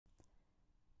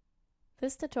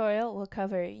This tutorial will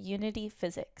cover Unity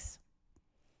Physics.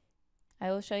 I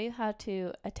will show you how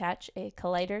to attach a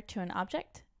collider to an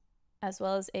object, as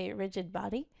well as a rigid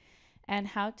body, and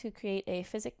how to create a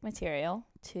physic material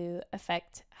to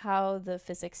affect how the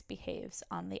physics behaves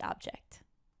on the object.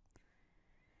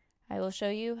 I will show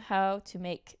you how to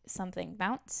make something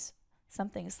bounce,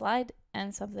 something slide,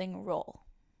 and something roll.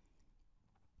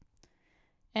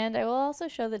 And I will also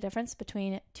show the difference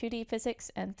between 2D physics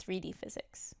and 3D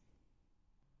physics.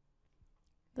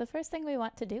 The first thing we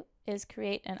want to do is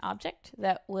create an object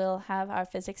that will have our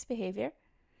physics behavior.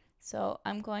 So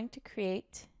I'm going to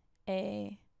create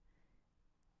a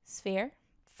sphere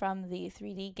from the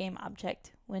 3D game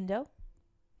object window.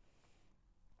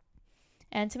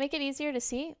 And to make it easier to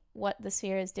see what the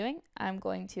sphere is doing, I'm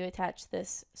going to attach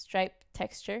this stripe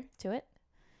texture to it.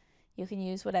 You can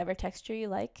use whatever texture you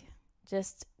like,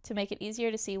 just to make it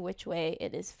easier to see which way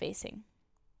it is facing.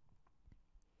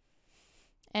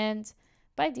 And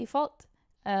by default,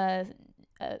 a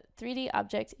 3D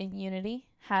object in Unity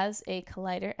has a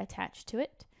collider attached to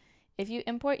it. If you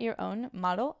import your own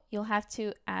model, you'll have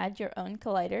to add your own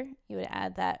collider. You would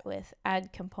add that with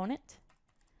add component,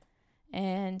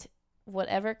 and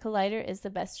whatever collider is the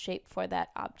best shape for that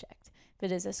object. If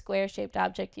it is a square shaped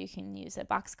object, you can use a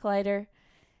box collider.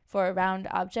 For a round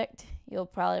object, you'll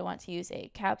probably want to use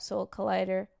a capsule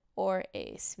collider or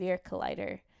a sphere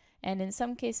collider. And in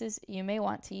some cases, you may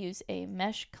want to use a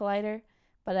mesh collider,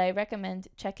 but I recommend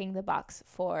checking the box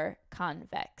for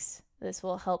convex. This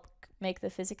will help make the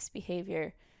physics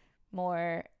behavior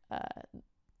more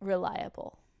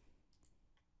reliable.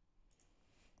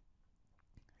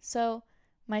 So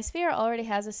my sphere already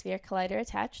has a sphere collider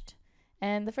attached,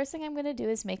 and the first thing I'm going to do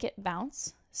is make it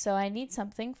bounce. So I need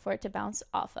something for it to bounce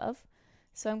off of.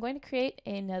 So I'm going to create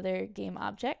another game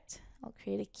object. I'll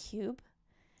create a cube,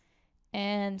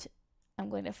 and I'm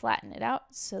going to flatten it out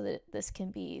so that this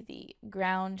can be the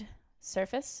ground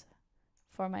surface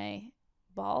for my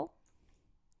ball.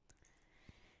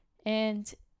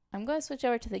 And I'm going to switch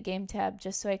over to the game tab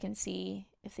just so I can see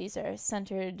if these are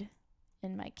centered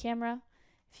in my camera.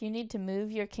 If you need to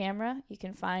move your camera, you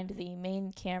can find the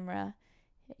main camera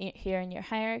here in your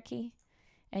hierarchy,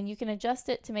 and you can adjust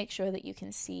it to make sure that you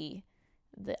can see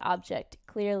the object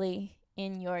clearly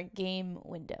in your game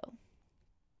window.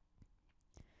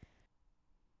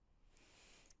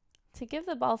 To give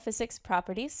the ball physics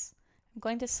properties, I'm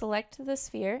going to select the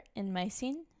sphere in my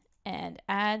scene and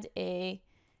add a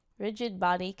rigid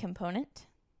body component.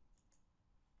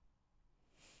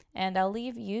 And I'll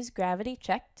leave use gravity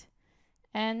checked.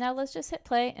 And now let's just hit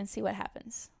play and see what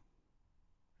happens.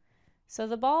 So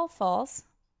the ball falls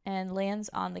and lands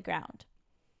on the ground.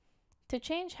 To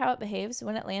change how it behaves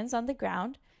when it lands on the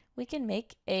ground, we can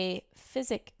make a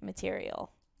physic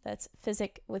material. That's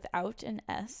physic without an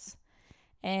S.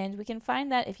 And we can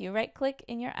find that if you right-click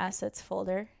in your assets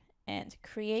folder and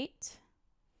create,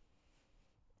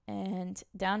 and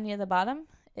down near the bottom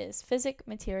is physic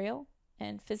material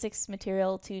and physics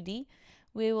material 2D.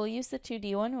 We will use the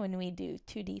 2D one when we do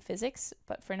 2D physics,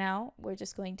 but for now we're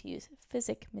just going to use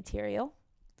physic material.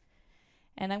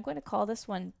 And I'm going to call this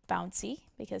one bouncy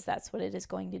because that's what it is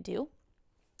going to do.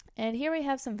 And here we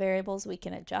have some variables we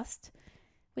can adjust.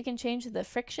 We can change the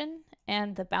friction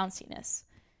and the bounciness.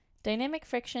 Dynamic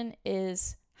friction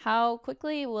is how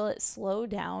quickly will it slow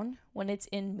down when it's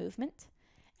in movement,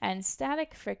 and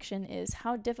static friction is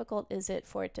how difficult is it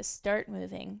for it to start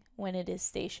moving when it is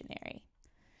stationary.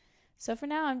 So for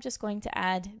now, I'm just going to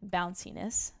add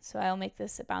bounciness. So I'll make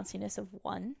this a bounciness of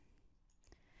 1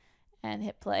 and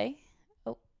hit play.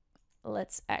 Oh,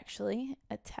 let's actually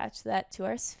attach that to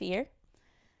our sphere.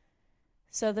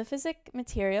 So the physic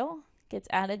material gets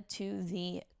added to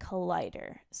the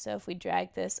collider. So if we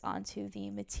drag this onto the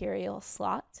material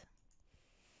slot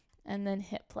and then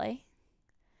hit play,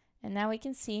 and now we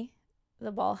can see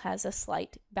the ball has a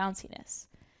slight bounciness.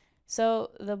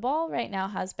 So the ball right now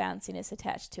has bounciness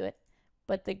attached to it,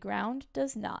 but the ground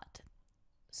does not.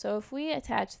 So if we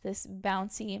attach this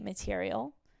bouncy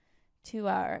material to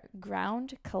our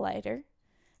ground collider,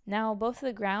 now both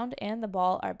the ground and the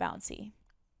ball are bouncy.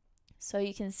 So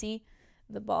you can see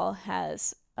the ball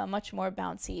has a much more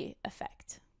bouncy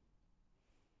effect.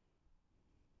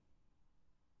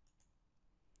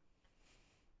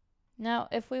 Now,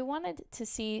 if we wanted to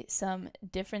see some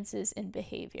differences in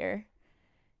behavior,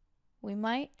 we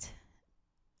might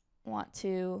want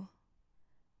to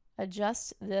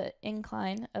adjust the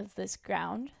incline of this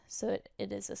ground so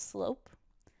it is a slope.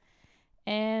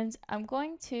 And I'm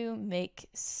going to make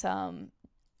some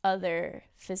other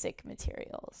physic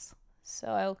materials. So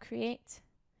I'll create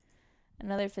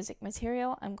another physic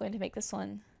material. I'm going to make this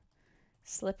one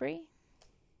slippery.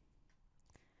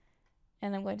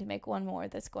 And I'm going to make one more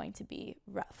that's going to be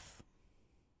rough.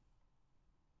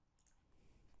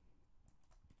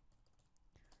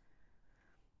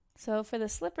 So for the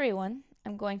slippery one,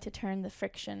 I'm going to turn the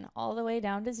friction all the way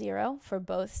down to 0 for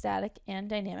both static and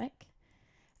dynamic.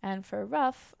 And for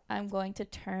rough, I'm going to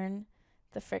turn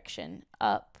the friction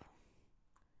up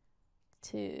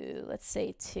to, let's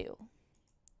say, 2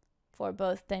 for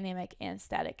both dynamic and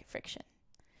static friction.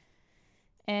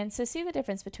 And to see the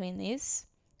difference between these,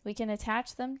 we can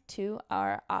attach them to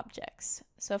our objects.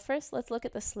 So first, let's look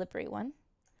at the slippery one.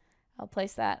 I'll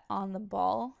place that on the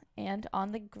ball and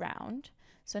on the ground.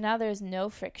 So now there's no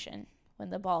friction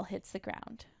when the ball hits the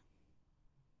ground.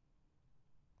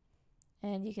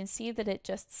 And you can see that it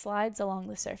just slides along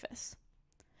the surface.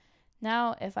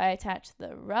 Now, if I attach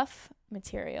the rough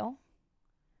material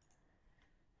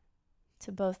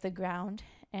to both the ground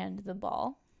and the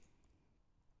ball,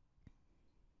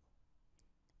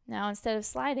 now instead of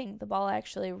sliding, the ball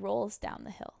actually rolls down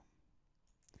the hill.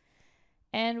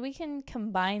 And we can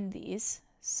combine these.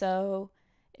 So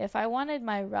if I wanted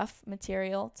my rough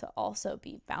material to also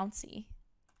be bouncy,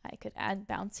 I could add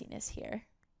bounciness here.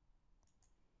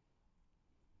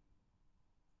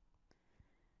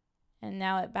 And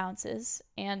now it bounces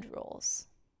and rolls.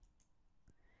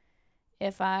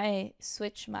 If I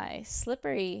switch my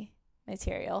slippery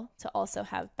material to also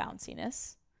have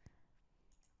bounciness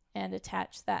and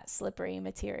attach that slippery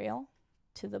material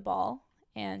to the ball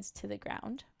and to the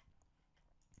ground,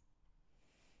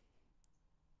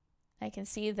 I can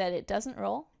see that it doesn't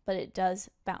roll, but it does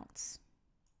bounce.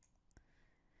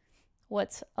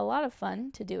 What's a lot of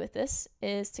fun to do with this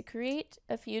is to create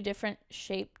a few different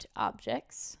shaped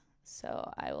objects.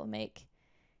 So I will make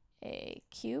a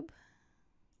cube,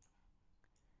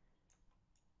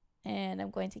 and I'm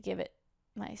going to give it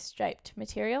my striped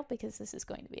material because this is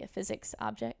going to be a physics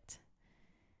object.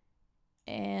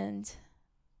 And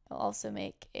I'll also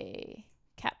make a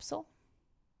capsule.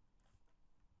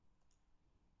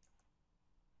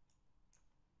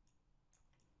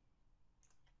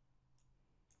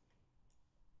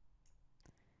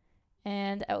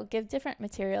 And I will give different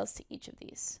materials to each of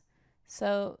these.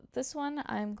 So this one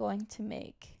I'm going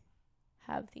to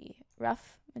have the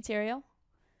rough material,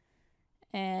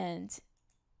 and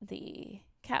the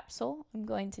capsule I'm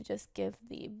going to just give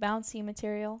the bouncy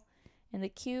material, and the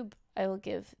cube I will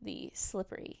give the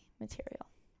slippery material.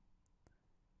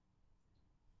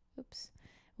 Oops.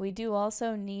 We do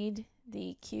also need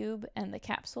the cube and the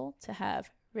capsule to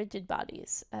have rigid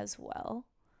bodies as well.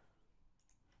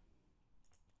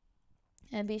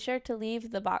 And be sure to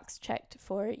leave the box checked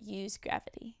for use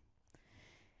gravity.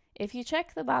 If you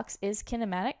check the box is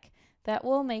kinematic, that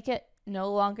will make it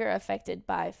no longer affected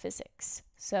by physics.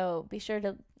 So be sure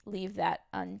to leave that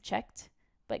unchecked,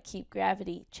 but keep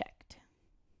gravity checked.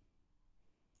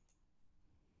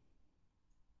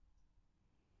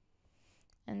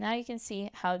 And now you can see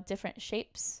how different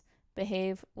shapes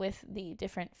behave with the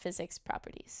different physics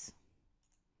properties.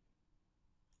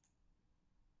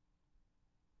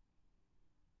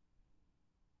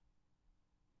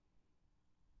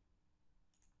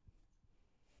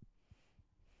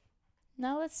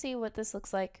 Now let's see what this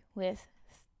looks like with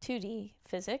 2D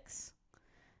physics.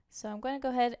 So I'm going to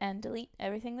go ahead and delete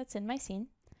everything that's in my scene.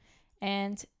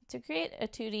 And to create a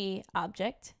 2D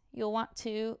object, you'll want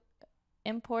to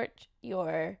import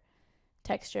your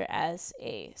texture as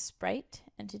a sprite.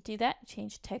 And to do that,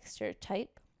 change texture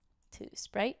type to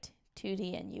sprite,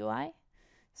 2D and UI.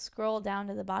 Scroll down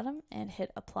to the bottom and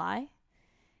hit apply.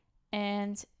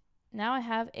 And now I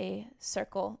have a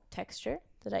circle texture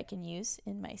that I can use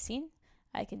in my scene.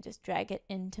 I can just drag it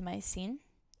into my scene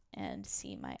and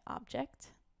see my object.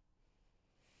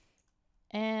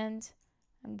 And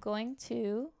I'm going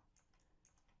to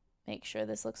make sure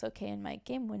this looks okay in my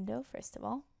game window first of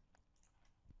all.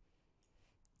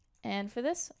 And for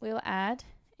this, we'll add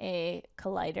a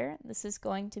collider. This is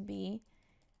going to be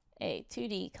a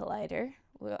 2D collider.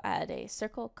 We'll add a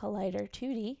circle collider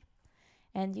 2D.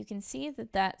 And you can see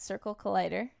that that circle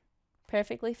collider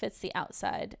perfectly fits the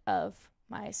outside of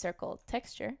my circle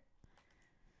texture.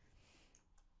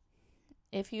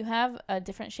 If you have a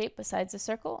different shape besides a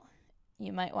circle,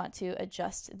 you might want to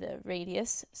adjust the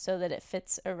radius so that it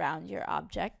fits around your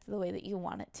object the way that you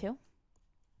want it to.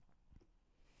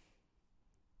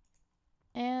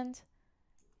 And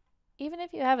even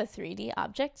if you have a 3D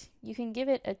object, you can give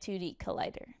it a 2D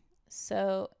collider.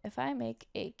 So if I make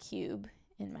a cube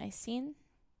in my scene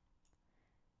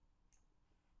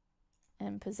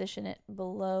and position it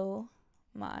below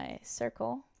my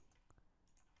circle,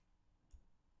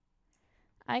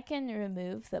 I can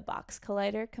remove the box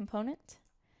collider component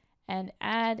and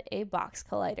add a box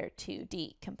collider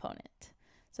 2D component.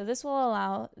 So this will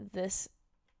allow this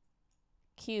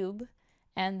cube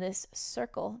and this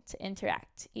circle to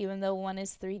interact, even though one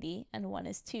is 3D and one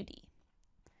is 2D.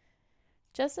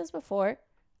 Just as before,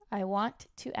 I want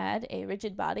to add a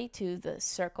rigid body to the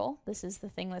circle. This is the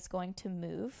thing that's going to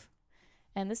move.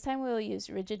 And this time we will use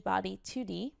Rigidbody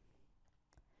 2D.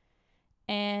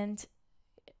 And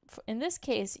in this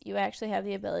case, you actually have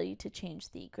the ability to change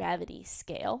the gravity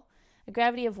scale. A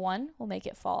gravity of 1 will make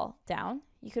it fall down.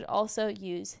 You could also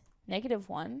use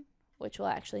 -1, which will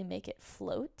actually make it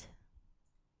float.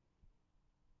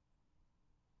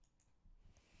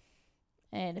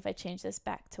 And if I change this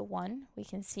back to 1, we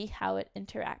can see how it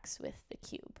interacts with the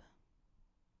cube.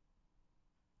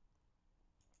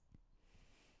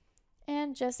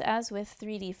 And just as with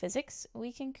 3D physics,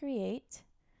 we can create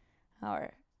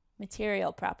our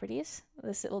material properties.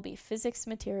 This will be Physics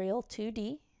Material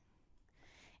 2D.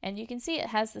 And you can see it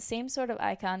has the same sort of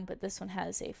icon, but this one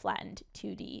has a flattened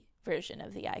 2D version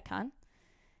of the icon.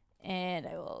 And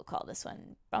I will call this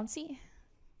one Bouncy.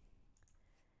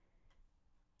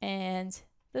 And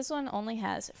this one only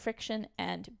has friction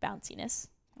and bounciness.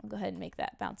 I'll go ahead and make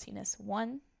that bounciness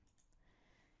 1.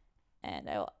 And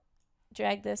I will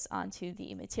drag this onto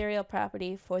the material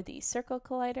property for the circle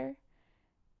collider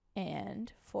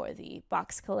and for the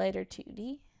box collider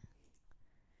 2D.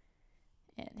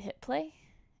 And hit play.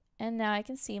 And now I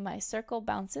can see my circle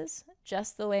bounces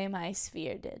just the way my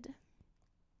sphere did.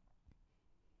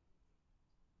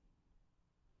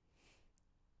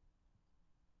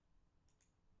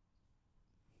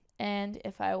 And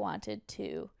if I wanted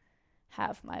to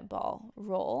have my ball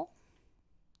roll,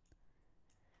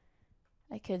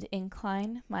 I could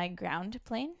incline my ground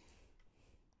plane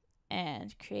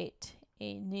and create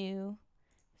a new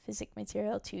Physic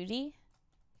Material 2D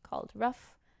called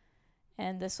Rough.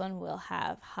 And this one will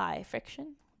have high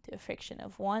friction, do a friction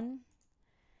of 1.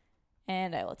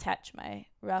 And I will attach my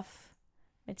rough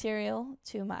material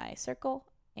to my circle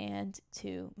and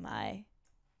to my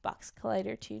box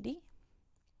collider 2D.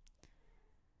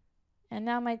 And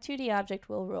now my 2D object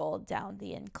will roll down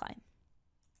the incline.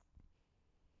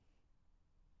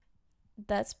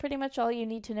 That's pretty much all you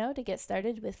need to know to get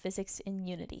started with physics in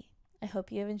Unity. I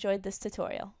hope you have enjoyed this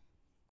tutorial.